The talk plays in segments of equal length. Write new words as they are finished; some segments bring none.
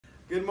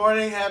Good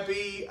morning,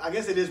 happy, I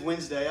guess it is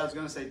Wednesday. I was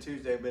going to say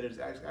Tuesday, but it's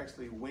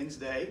actually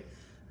Wednesday.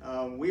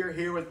 We are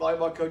here with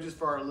volleyball coaches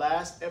for our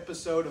last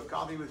episode of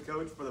Coffee with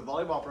Coach for the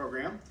volleyball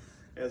program,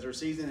 as our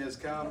season has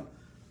come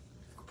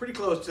pretty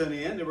close to an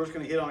end, and we're just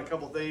going to hit on a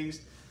couple things.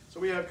 So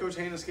we have Coach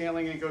Hannah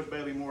Scanling and Coach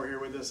Bailey Moore here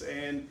with us,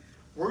 and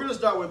we're going to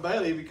start with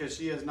Bailey because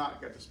she has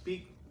not got to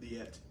speak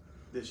yet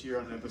this year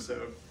on an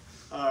episode.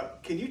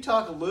 Can you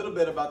talk a little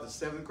bit about the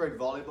 7th grade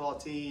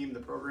volleyball team, the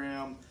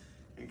program,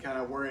 and kind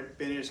of where it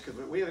finished? Because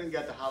we haven't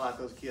got to highlight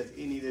those kids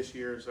any this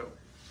year, so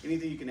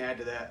anything you can add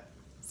to that?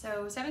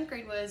 So 7th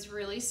grade was a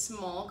really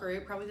small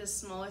group, probably the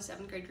smallest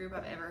 7th grade group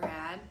I've ever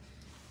had.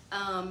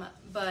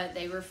 But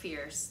they were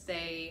fierce.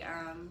 They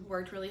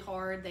worked really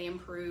hard. They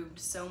improved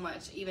so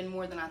much, even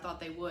more than I thought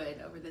they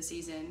would over the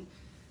season.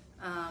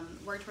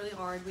 Worked really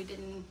hard. We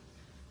didn't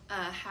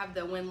have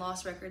the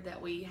win-loss record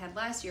that we had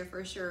last year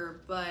for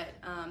sure, but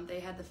they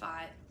had the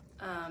fight.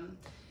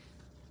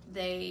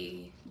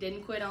 They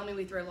didn't quit on me.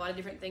 We threw a lot of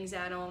different things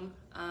at them,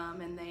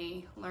 and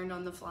they learned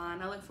on the fly.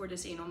 And I look forward to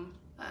seeing them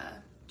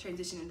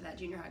transition into that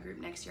junior high group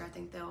next year. I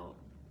think they'll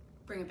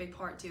bring a big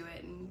part to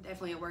it and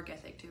definitely a work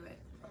ethic to it.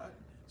 Right.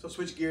 So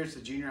switch gears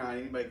to junior high.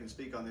 Anybody can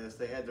speak on this.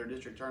 They had their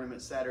district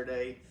tournament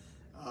Saturday,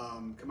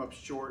 come up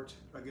short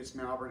against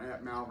Malvern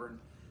at Malvern.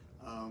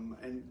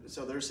 And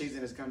so their season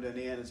has come to an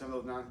end, and some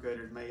of those 9th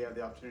graders may have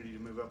the opportunity to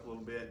move up a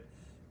little bit.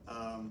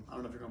 I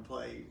don't know if you're going to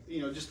play.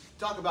 Just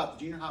talk about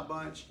the junior high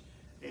bunch.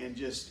 And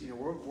just,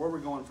 where we're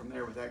going from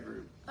there with that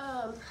group.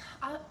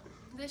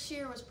 This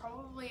year was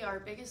probably our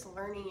biggest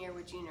learning year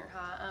with junior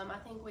high. I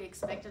think we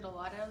expected a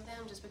lot out of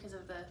them just because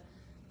of the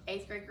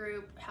 8th grade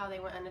group, how they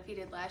went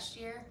undefeated last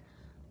year.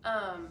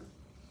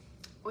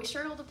 We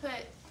struggled to put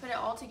it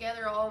all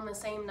together all in the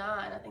same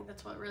night. I think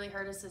that's what really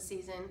hurt us this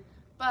season.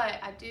 But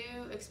I do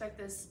expect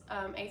this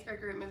 8th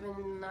grade group moving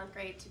into 9th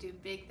grade to do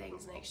big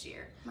things next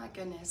year. My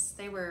goodness,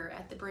 they were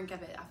at the brink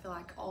of it. I feel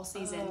like all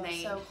season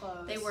So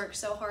close. They worked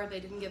so hard. They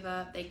didn't give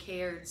up. They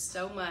cared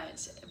so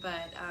much.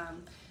 But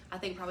I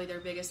think probably their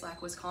biggest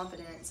lack was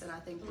confidence. And I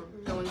think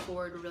we're going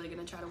forward, we're really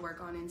going to try to work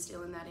on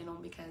instilling that in them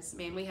because,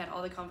 man, we had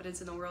all the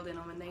confidence in the world in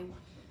them, and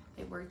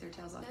they worked their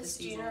tails off this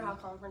season. This junior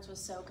high conference was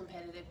so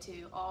competitive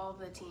too. All of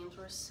the teams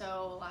were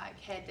so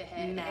head to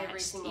head, every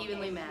single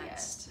evenly game.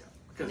 matched. Yeah.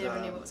 Because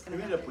never knew what was going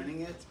to ended up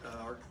winning it?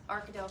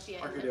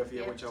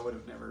 Arkadelphia. Which I would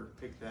have never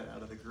picked that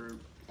out of the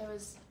group. It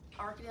was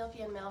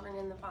Arkadelphia and Malvern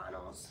in the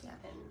finals,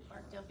 and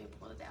Arkadelphia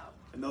pulled it out.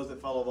 And those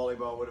that follow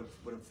volleyball would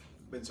have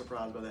been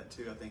surprised by that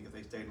too, I think, if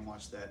they stayed and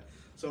watched that.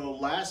 So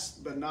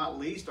last but not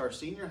least, our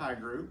senior high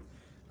group.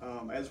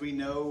 As we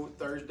know,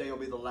 Thursday will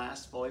be the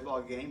last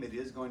volleyball game. It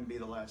is going to be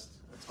the last.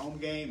 It's home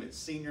game. It's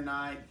senior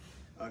night.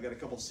 Got a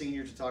couple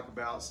seniors to talk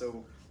about.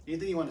 So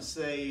anything you want to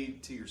say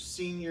to your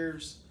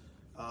seniors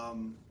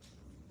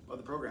of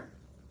the program?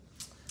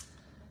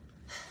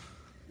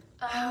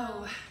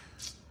 I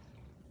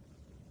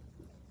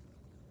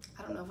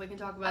don't know if we can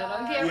talk about it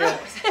on camera.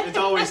 Yeah, it's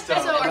always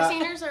tough. So our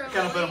seniors are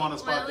kind of put them on the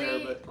spot there,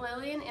 but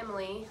Lily and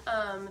Emily.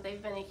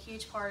 They've been a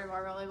huge part of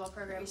our volleyball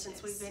program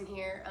since we've been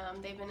here.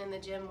 They've been in the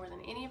gym more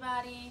than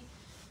anybody.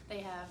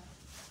 They have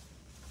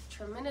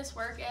tremendous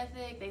work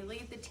ethic. They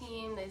lead the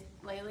team. They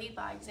lead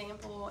by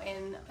example,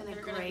 and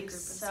they're going to be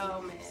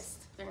so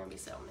missed. They're going to be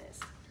so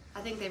missed.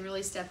 I think they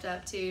really stepped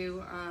up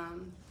too.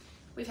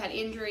 We've had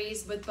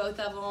injuries with both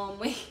of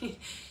them.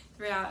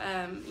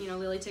 Throughout,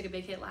 Lily took a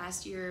big hit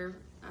last year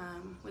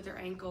with her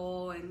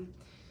ankle, and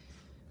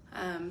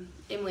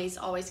Emily's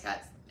always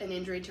got an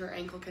injury to her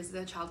ankle because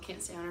the child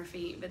can't stay on her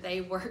feet. But they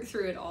work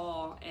through it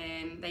all,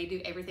 and they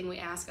do everything we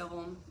ask of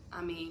them.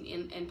 I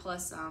mean, and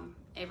plus some.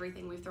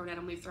 Everything we've thrown at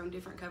them, we've thrown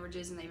different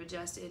coverages, and they've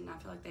adjusted. And I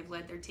feel like they've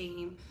led their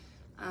team.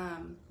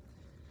 And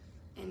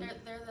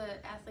they're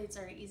the athletes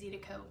that are easy to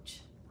coach.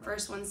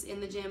 First one's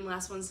in the gym,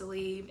 last one's to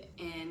leave,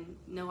 and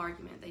no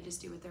argument. They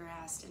just do what they're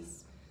asked, and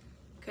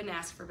couldn't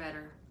ask for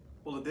better.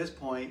 Well, at this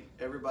point,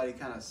 everybody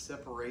kind of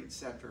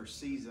separates after a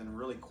season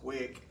really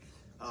quick.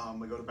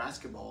 We go to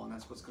basketball, and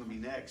that's what's going to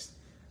be next.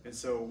 And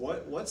so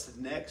what's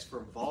next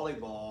for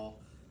volleyball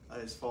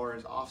as far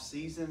as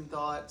off-season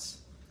thoughts?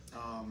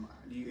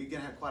 You're going to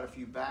have quite a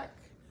few back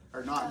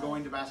or not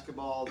going to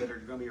basketball that are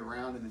going to be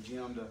around in the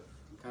gym to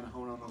kind of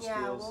hone on those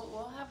skills? Yeah,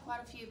 we'll have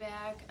quite a few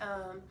back.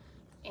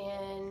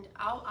 And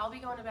I'll be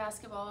going to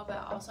basketball, but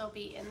I'll also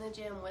be in the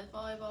gym with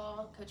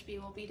volleyball. Coach B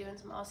will be doing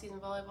some all-season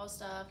volleyball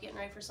stuff, getting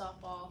ready for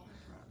softball.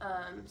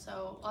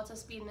 So lots of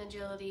speed and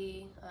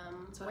agility,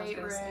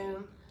 weight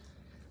room.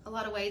 A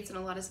lot of weights and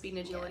a lot of speed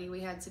and agility.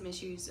 We had some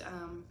issues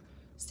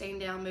staying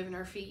down, moving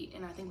our feet,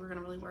 and I think we're going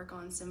to really work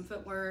on some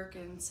footwork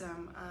and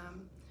some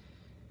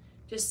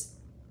just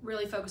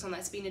really focus on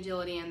that speed and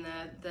agility and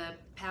the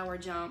power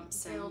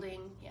jumps.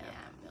 Building.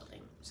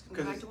 Just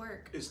gonna go back to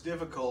work. It's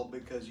difficult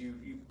because you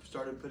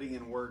started putting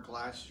in work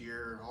last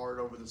year hard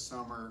over the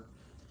summer,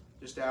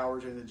 just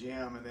hours in the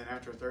gym, and then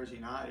after Thursday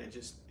night,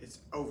 it's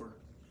over.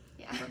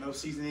 Yeah. No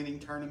season-ending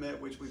tournament,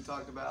 which we've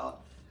talked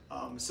about.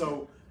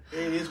 So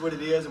it is what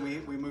it is, and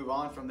we move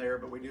on from there.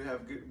 But we do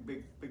have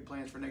big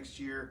plans for next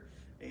year.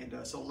 And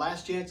so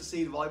last chance to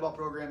see the volleyball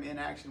program in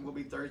action will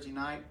be Thursday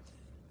night.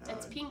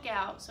 It's pink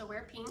out, so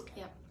wear pink.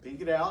 Yep.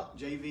 Pink it out,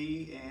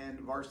 JV and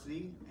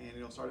varsity, and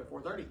it'll start at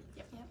 4:30.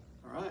 Yep.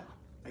 All right.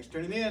 Thanks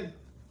for tuning in.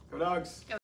 Go Dogs. Go.